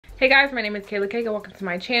Hey guys, my name is Kaila Kake and welcome to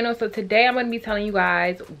my channel. So today I'm going to be telling you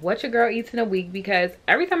guys what your girl eats in a week, because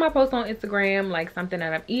every time I post on Instagram like something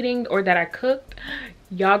that I'm eating or that I cooked,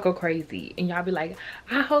 y'all go crazy and y'all be like,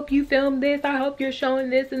 I hope you filmed this, I hope you're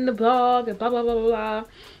showing this in the vlog and blah blah blah blah blah.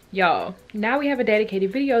 Y'all, now we have a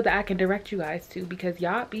dedicated video that I can direct you guys to, because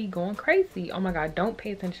y'all be going crazy. Oh my god, don't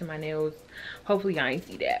pay attention to my nails. Hopefully y'all ain't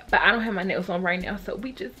see that, but I don't have my nails on right now, so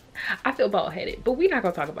I feel bald-headed, but we're not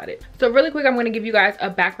gonna talk about it. So really quick, I'm gonna give you guys a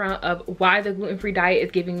background of why the gluten-free diet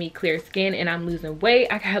is giving me clear skin and I'm losing weight.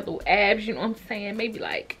 I got little abs, you know what I'm saying? Maybe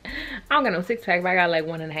like, I don't got no six-pack, but I got like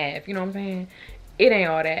 1.5, you know what I'm saying? It ain't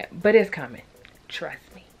all that, but it's coming, trust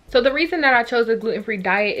me. So the reason that I chose a gluten-free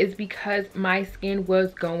diet is because my skin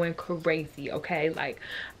was going crazy, okay? Like,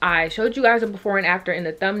 I showed you guys a before and after in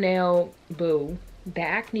the thumbnail. Boo. The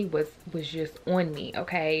acne was just on me,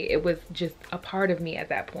 okay? It was just a part of me at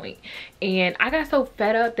that point. And I got so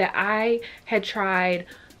fed up that I had tried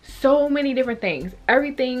so many different things.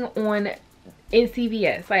 Everything in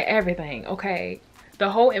CVS, like everything, okay? The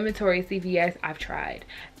whole inventory of CVS, I've tried.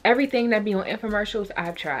 Everything that be on infomercials,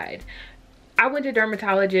 I've tried. I went to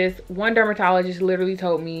dermatologists. One dermatologist literally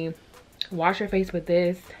told me, wash your face with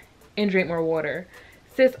this and drink more water.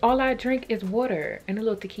 Sis, all I drink is water and a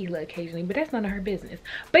little tequila occasionally, but that's none of her business.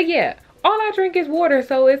 But yeah, all I drink is water.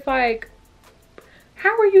 So it's like,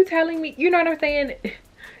 how are you telling me? You know what I'm saying?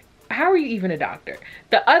 How are you even a doctor?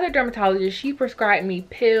 The other dermatologist, she prescribed me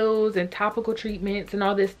pills and topical treatments and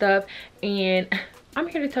all this stuff. And I'm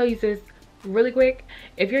here to tell you, sis, really quick,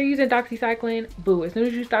 if you're using doxycycline, boo, as soon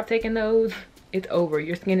as you stop taking those, it's over.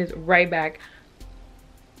 Your skin is right back.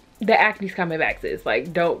 The acne's coming back, sis.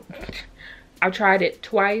 Like, don't. I've tried it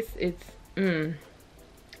twice. It's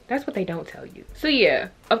that's what they don't tell you. So yeah,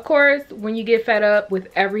 of course, when you get fed up with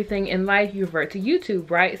everything in life, you revert to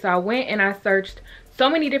YouTube, right? So I went and I searched so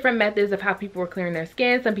many different methods of how people were clearing their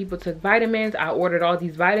skin. Some people took vitamins. I ordered all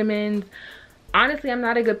these vitamins. Honestly, I'm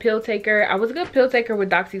not a good pill taker. I was a good pill taker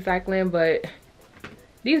with doxycycline, but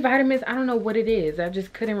these vitamins, I don't know what it is. I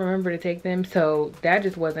just couldn't remember to take them, so that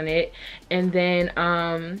just wasn't it. And then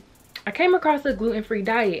I came across a gluten-free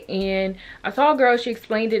diet, and I saw a girl, she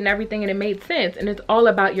explained it and everything, and it made sense. And it's all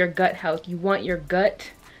about your gut health. You want your gut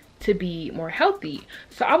to be more healthy.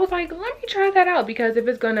 So I was like, let me try that out, because if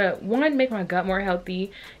it's gonna, one, make my gut more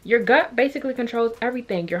healthy, your gut basically controls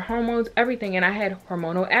everything, your hormones, everything. And I had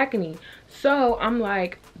hormonal acne, so I'm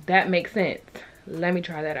like, that makes sense, let me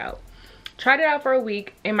try that out. Tried it out for a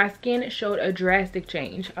week and my skin showed a drastic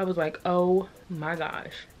change. I was like, oh my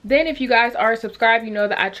gosh. Then if you guys are subscribed, you know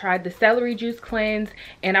that I tried the celery juice cleanse,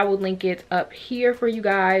 and I will link it up here for you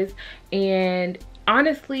guys. And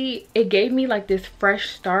honestly, it gave me like this fresh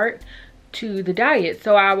start to the diet.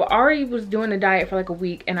 So I already was doing the diet for like a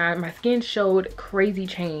week, and my skin showed crazy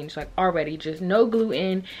change, like already, just no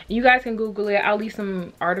gluten. You guys can Google it. I'll leave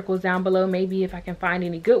some articles down below, maybe if I can find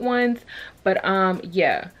any good ones. But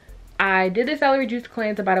yeah, I did the celery juice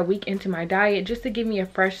cleanse about a week into my diet, just to give me a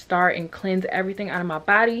fresh start and cleanse everything out of my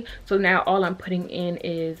body. So now all I'm putting in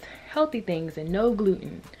is healthy things and no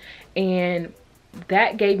gluten. And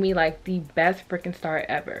that gave me like the best freaking start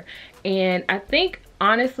ever. And I think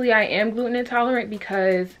honestly I am gluten intolerant,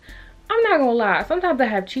 because I'm not gonna lie, sometimes I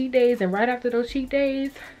have cheat days, and right after those cheat days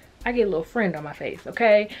I get a little friend on my face,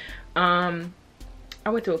 okay? I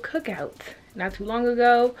went to a cookout not too long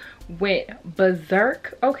ago, went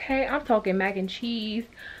berserk, okay? I'm talking mac and cheese,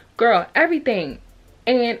 girl, everything.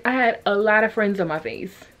 And I had a lot of friends on my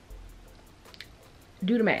face.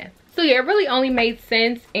 Do the math. So yeah, it really only made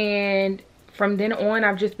sense, and from then on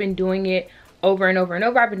I've just been doing it over and over and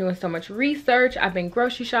over. I've been doing so much research. I've been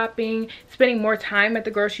grocery shopping, spending more time at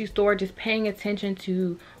the grocery store, just paying attention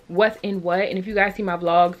to what's in what. And if you guys see my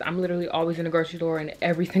vlogs, I'm literally always in the grocery store in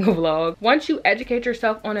every single vlog. Once you educate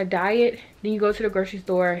yourself on a diet, then you go to the grocery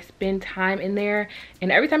store, spend time in there,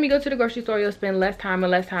 and every time you go to the grocery store, you'll spend less time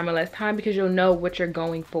and less time and less time, because you'll know what you're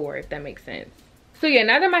going for, if that makes sense. So yeah,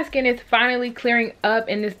 now that my skin is finally clearing up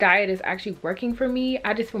and this diet is actually working for me,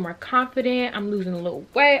 I just feel more confident. I'm losing a little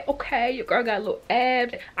weight. Okay, your girl got a little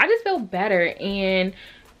abs. I just feel better, and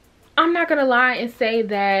I'm not gonna lie and say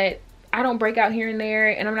that I don't break out here and there,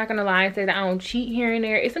 and I'm not gonna lie and say that I don't cheat here and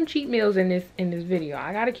there. It's some cheat meals in this video.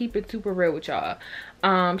 I gotta keep it super real with y'all.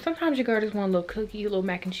 Sometimes your girl just want a little cookie, a little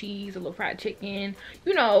mac and cheese, a little fried chicken.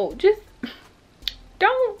 You know, just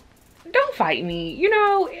don't fight me. You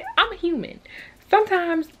know, I'm a human.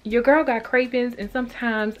 Sometimes your girl got cravings, and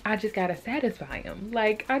sometimes I just gotta satisfy them.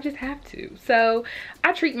 Like, I just have to. So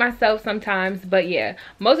I treat myself sometimes, but yeah,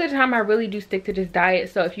 most of the time I really do stick to this diet.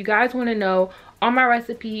 So if you guys want to know all my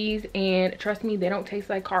recipes, and trust me, they don't taste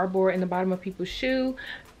like cardboard in the bottom of people's shoe,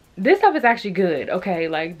 this stuff is actually good, okay?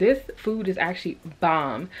 Like, this food is actually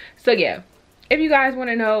bomb. So yeah, if you guys want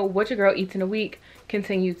to know what your girl eats in a week,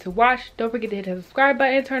 continue to watch. Don't forget to hit the subscribe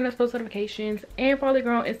button, turn on post notifications, and follow the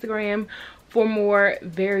girl on Instagram for more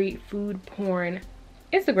very food porn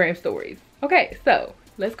Instagram stories. Okay, so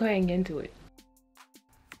let's go ahead and get into it.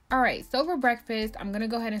 All right, so for breakfast, I'm gonna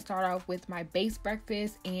go ahead and start off with my base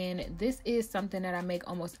breakfast, and this is something that I make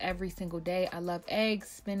almost every single day. I love eggs,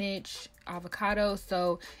 spinach, avocado.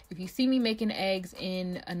 So if you see me making eggs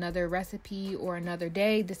in another recipe or another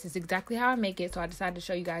day, this is exactly how I make it. So I decided to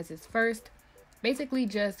show you guys this first. Basically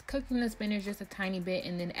just cooking the spinach just a tiny bit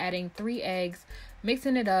and then adding 3 eggs,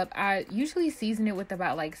 mixing it up. I usually season it with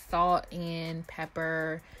about like salt and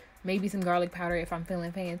pepper, maybe some garlic powder if I'm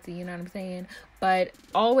feeling fancy, you know what I'm saying? But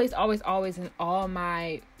always in all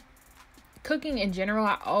my cooking in general,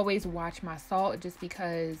 I always watch my salt, just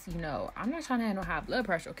because, you know, I'm not trying to have no high blood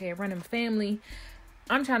pressure, okay? Running a family,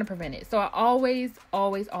 I'm trying to prevent it. So I always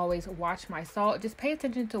watch my salt. Just pay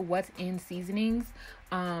attention to what's in seasonings,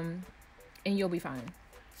 and you'll be fine.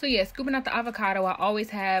 So yeah, scooping out the avocado. I always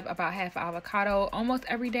have about half avocado almost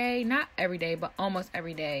every day. Not every day, but almost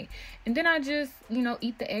every day. And then I just, you know,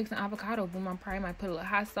 eat the eggs and avocado. Boom, I probably might put a little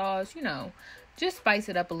hot sauce, you know, just spice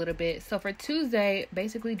it up a little bit. So for Tuesday,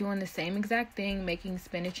 basically doing the same exact thing, making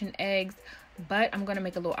spinach and eggs, but I'm going to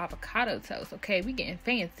make a little avocado toast. Okay, we getting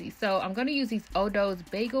fancy. So I'm going to use these Odo's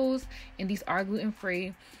bagels, and these are gluten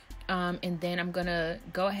free. And then I'm going to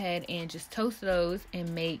go ahead and just toast those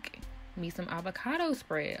and make me some avocado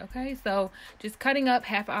spread. Okay, so just cutting up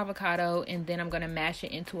half avocado, and then I'm gonna mash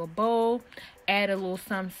it into a bowl, add a little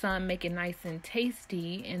some, make it nice and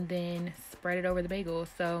tasty, and then spread it over the bagel.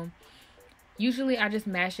 So usually I just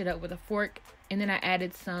mash it up with a fork, and then I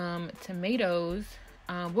added some tomatoes.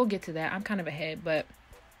 We'll get to that, I'm kind of ahead, but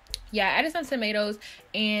yeah, I added some tomatoes.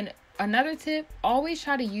 And another tip, always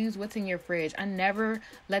try to use what's in your fridge. I never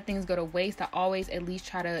let things go to waste. I always at least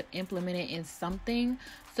try to implement it in something.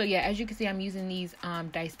 So yeah, as you can see, I'm using these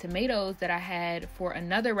diced tomatoes that I had for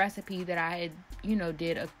another recipe that I had, you know,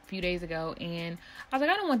 did a few days ago, and I was like,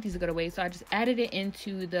 I don't want these to go to waste. So I just added it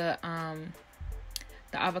into the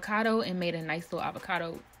avocado and made a nice little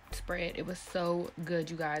avocado spread. It was so good,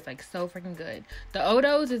 you guys, like so freaking good. The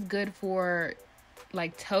Odo's is good for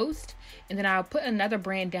like toast, and then I'll put another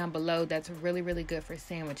brand down below that's really good for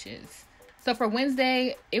sandwiches. So for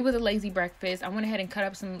Wednesday, it was a lazy breakfast. I went ahead and cut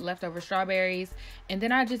up some leftover strawberries, and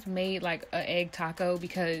then I just made like an egg taco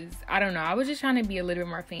because I don't know, I was just trying to be a little bit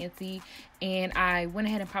more fancy, and I went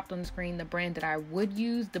ahead and popped on the screen the brand that I would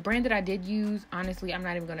use. The brand that I did use, honestly, I'm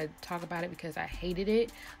not even going to talk about it because I hated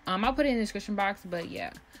it. I'll put it in the description box, but yeah.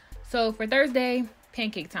 So for Thursday,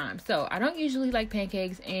 pancake time. So I don't usually like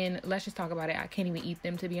pancakes, and let's just talk about it, I can't even eat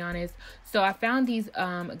them, to be honest. So I found these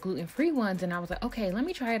gluten-free ones, and I was like, okay, let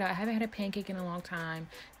me try it out. I haven't had a pancake in a long time.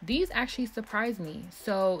 These actually surprised me.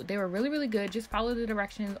 So they were really good. Just follow the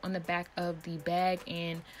directions on the back of the bag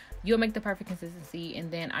and you'll make the perfect consistency. And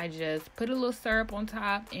then I just put a little syrup on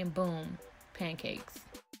top, and boom, pancakes.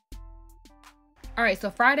 All right, so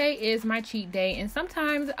Friday is my cheat day, and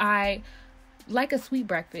sometimes I like a sweet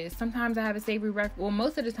breakfast. Sometimes I have a savory breakfast. Well,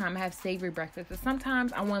 most of the time I have savory breakfast, but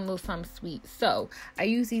sometimes I want a little something sweet. So I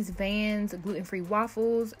use these Vans gluten-free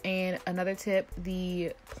waffles. And another tip,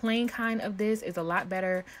 the plain kind of this is a lot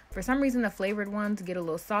better. For some reason, the flavored ones get a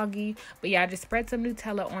little soggy. But yeah, I just spread some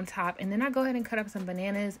Nutella on top, and then I go ahead and cut up some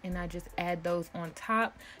bananas, and I just add those on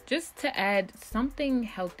top just to add something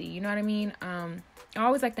healthy. You know what I mean? I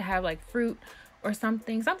always like to have like fruit or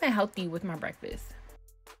something healthy with my breakfast.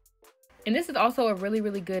 And this is also a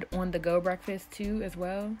really good on-the-go breakfast too as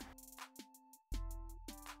well.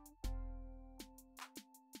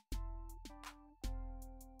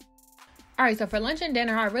 All right, so for lunch and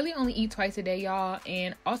dinner, I really only eat twice a day, y'all.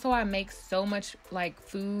 And also I make so much like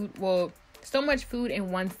food, so much food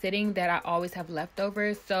in one sitting that I always have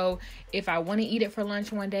leftovers. So if I want to eat it for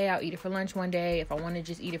lunch one day, I'll eat it for lunch one day. If I want to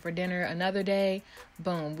just eat it for dinner another day,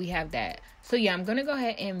 boom, we have that. So yeah, I'm gonna go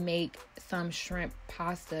ahead and make some shrimp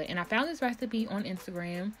pasta, and I found this recipe on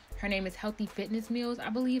Instagram. Her name is Healthy Fitness Meals, I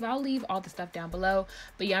believe. I'll leave all the stuff down below.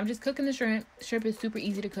 But yeah, I'm just cooking the shrimp. Shrimp is super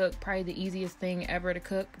easy to cook, probably the easiest thing ever to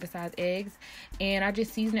cook besides eggs. And I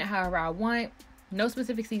just season it however I want. No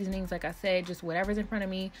specific seasonings, like I said, just whatever's in front of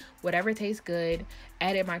me, whatever tastes good.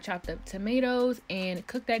 Added my chopped up tomatoes and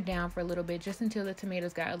cooked that down for a little bit, just until the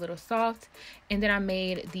tomatoes got a little soft. And then I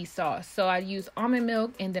made the sauce. So I used almond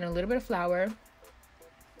milk and then a little bit of flour.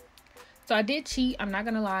 So I did cheat. I'm not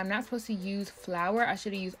gonna lie. I'm not supposed to use flour. I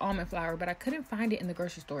should have used almond flour, but I couldn't find it in the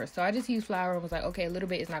grocery store. So I just used flour and was like, okay, a little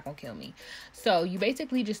bit is not gonna kill me. So you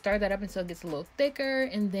basically just stir that up until it gets a little thicker,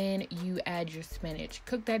 and then you add your spinach.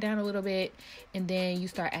 Cook that down a little bit, and then you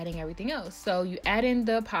start adding everything else. So you add in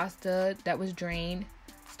the pasta that was drained.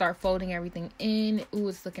 Start folding everything in. Ooh,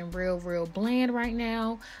 it's looking real bland right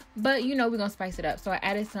now, but you know, we're gonna spice it up. So I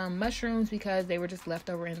added some mushrooms because they were just left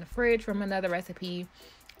over in the fridge from another recipe.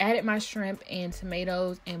 Added my shrimp and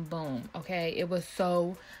tomatoes, and boom. Okay, it was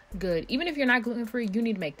so good. Even if you're not gluten free, you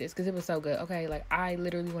need to make this because it was so good. Okay, like I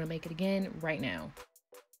literally want to make it again right now.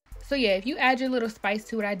 So yeah, if you add your little spice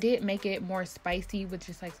to it, I did make it more spicy with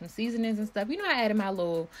just like some seasonings and stuff. You know, I added my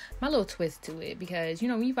little twist to it because, you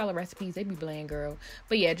know, when you follow recipes, they be bland, girl.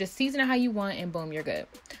 But yeah, just season it how you want and boom, you're good.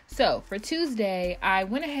 So for Tuesday, I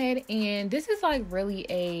went ahead, and this is like really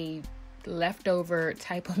a leftover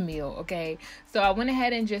type of meal. Okay, so I went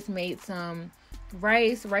ahead and just made some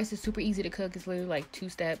rice. Rice is super easy to cook. It's literally like 2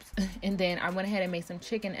 steps. And then I went ahead and made some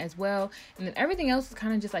chicken as well, and then everything else is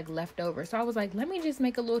kind of just like leftover. So I was like, let me just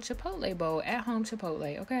make a little chipotle bowl, at home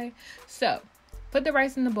chipotle. Okay, so put the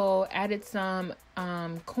rice in the bowl, added some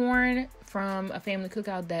corn from a family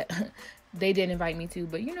cookout that they didn't invite me to,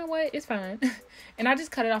 but you know what, it's fine. And I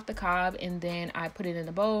just cut it off the cob, and then I put it in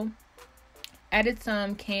the bowl. Added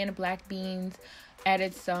some canned black beans,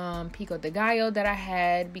 added some pico de gallo that I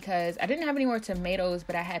had because I didn't have any more tomatoes,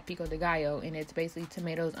 but I had pico de gallo, and it's basically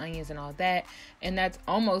tomatoes, onions, and all that. And that's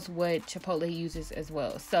almost what Chipotle uses as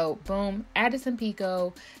well. So boom, added some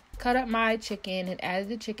pico, cut up my chicken and added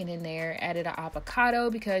the chicken in there, added an avocado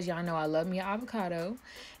because y'all know I love me an avocado.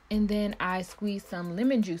 And then I squeezed some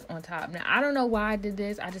lemon juice on top. Now, I don't know why I did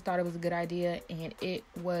this. I just thought it was a good idea, and it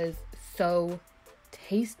was so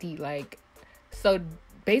tasty. Like, so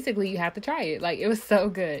basically you have to try it. Like, it was so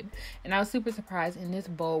good, and I was super surprised, and this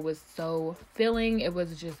bowl was so filling. It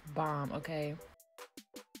was just bomb. Okay,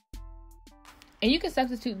 and you can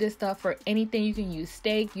substitute this stuff for anything. You can use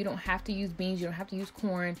steak. You don't have to use beans. You don't have to use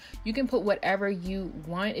corn. You can put whatever you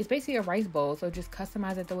want. It's basically a rice bowl, so just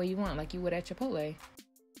customize it the way you want, like you would at Chipotle.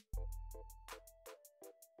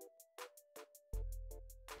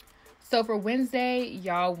 So for Wednesday,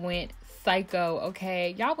 y'all went psycho.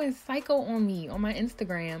 Okay, y'all went psycho on me on my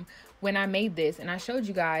Instagram when I made this, and I showed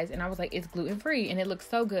you guys, and I was like, it's gluten free, and it looks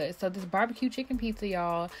so good. So this barbecue chicken pizza,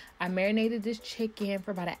 y'all, I marinated this chicken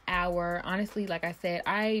for about an hour. Honestly, like I said,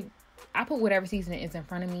 I put whatever seasoning is in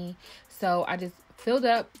front of me. So I just filled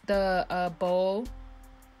up the bowl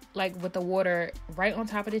like with the water right on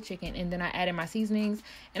top of the chicken, and then I added my seasonings,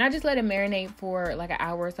 and I just let it marinate for like an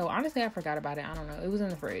hour or so. Honestly, I forgot about it. I don't know, it was in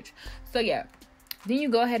the fridge. So yeah, then you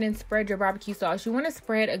go ahead and spread your barbecue sauce. You want to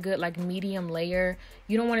spread a good like medium layer.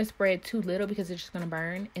 You don't want to spread too little because it's just gonna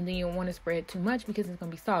burn, and then you don't want to spread too much because it's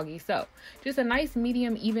gonna be soggy. So just a nice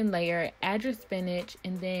medium even layer. Add your spinach,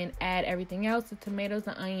 and then add everything else, the tomatoes,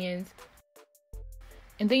 the onions.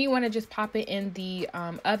 And then you want to just pop it in the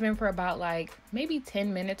oven for about like maybe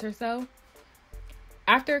 10 minutes or so.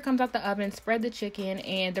 After it comes out the oven, spread the chicken.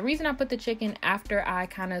 And the reason I put the chicken after I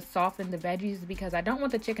kind of soften the veggies is because I don't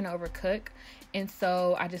want the chicken to overcook. And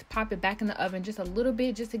so I just pop it back in the oven just a little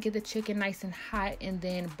bit just to get the chicken nice and hot. And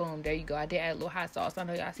then boom, there you go. I did add a little hot sauce. I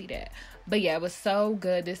know y'all see that. But yeah, it was so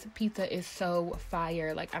good. This pizza is so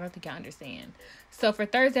fire. Like, I don't think y'all understand. So for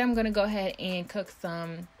Thursday, I'm going to go ahead and cook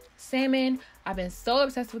some salmon. I've been so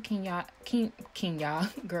obsessed with quinoa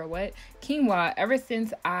ever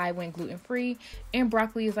since I went gluten free, and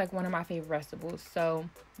broccoli is like one of my favorite vegetables. So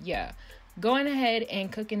yeah, going ahead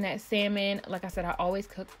and cooking that salmon. Like I said, I always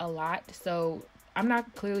cook a lot, so I'm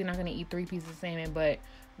clearly not gonna eat 3 pieces of salmon, but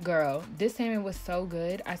girl, this salmon was so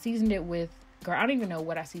good. I seasoned it with, girl, I don't even know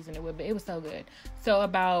what I seasoned it with, but it was so good. So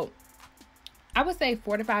about, I would say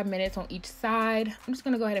 4 to 5 minutes on each side. I'm just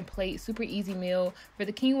going to go ahead and plate. Super easy meal. For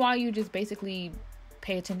the quinoa, you just basically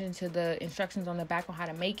pay attention to the instructions on the back on how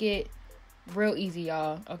to make it. Real easy,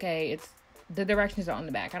 y'all. Okay, the directions are on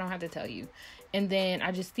the back. I don't have to tell you. And then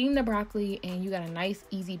I just steamed the broccoli, and you got a nice,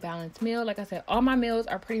 easy, balanced meal. Like I said, all my meals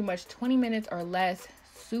are pretty much 20 minutes or less.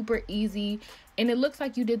 Super easy. And it looks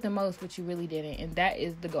like you did the most, but you really didn't. And that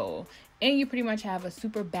is the goal. And you pretty much have a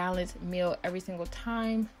super balanced meal every single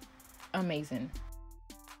time. Amazing.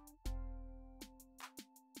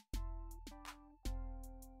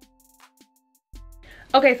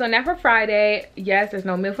 Okay, so now for Friday, yes, there's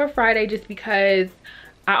no meal for Friday just because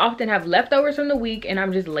I often have leftovers from the week and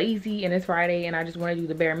I'm just lazy and it's Friday and I just want to do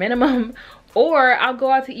the bare minimum, or I'll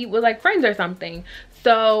go out to eat with like friends or something.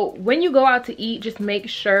 So when you go out to eat, just make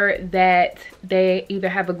sure that they either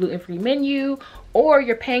have a gluten-free menu or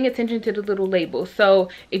you're paying attention to the little label. So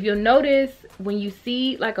if you'll notice, when you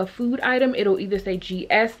see like a food item, it'll either say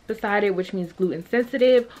GS beside it, which means gluten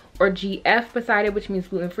sensitive, or GF beside it, which means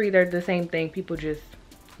gluten free. They're the same thing, people just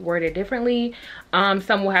word it differently.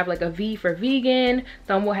 Some will have like a V for vegan,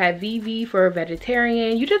 some will have VV for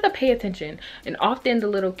vegetarian. You just have to pay attention, and often the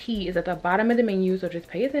little key is at the bottom of the menu, so just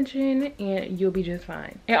pay attention and you'll be just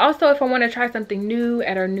fine. And also, if I want to try something new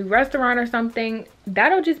at a new restaurant or something,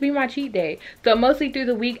 that'll just be my cheat day. So mostly through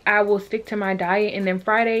the week I will stick to my diet, and then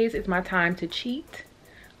Fridays is my time to cheat,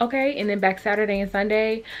 okay? And then back Saturday and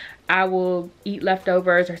Sunday I will eat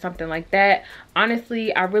leftovers or something like that.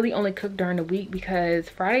 Honestly, I really only cook during the week because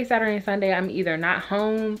Friday, Saturday, and Sunday I'm either not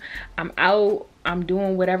home, I'm out, I'm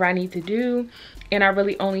doing whatever I need to do, and I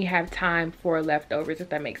really only have time for leftovers, if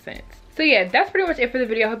that makes sense. So yeah, that's pretty much it for the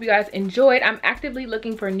video. I hope you guys enjoyed. I'm actively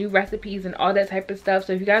looking for new recipes and all that type of stuff.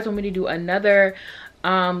 So if you guys want me to do another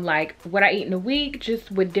like what I eat in a week,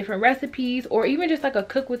 just with different recipes, or even just like a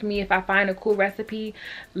cook with me, if I find a cool recipe,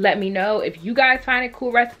 let me know. If you guys find a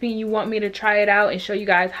cool recipe and you want me to try it out and show you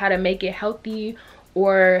guys how to make it healthy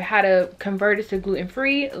or how to convert it to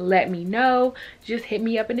gluten-free, let me know. Just hit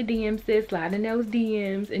me up in the DMs, sis, slide in those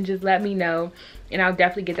DMs and just let me know, and I'll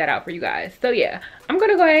definitely get that out for you guys. So yeah, I'm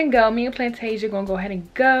gonna go ahead and go. Me and Plantasia gonna go ahead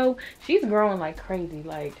and go. She's growing like crazy.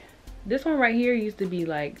 Like this one right here used to be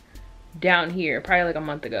like down here probably like a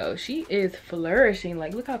month ago. She is flourishing.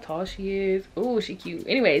 Like, look how tall she is. Oh, she cute.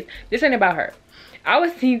 Anyways, this ain't about her. I will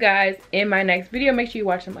see you guys in my next video. Make sure you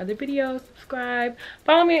watch some other videos, subscribe,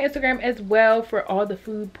 follow me on Instagram as well for all the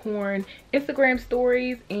food porn Instagram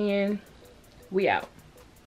stories, and we out.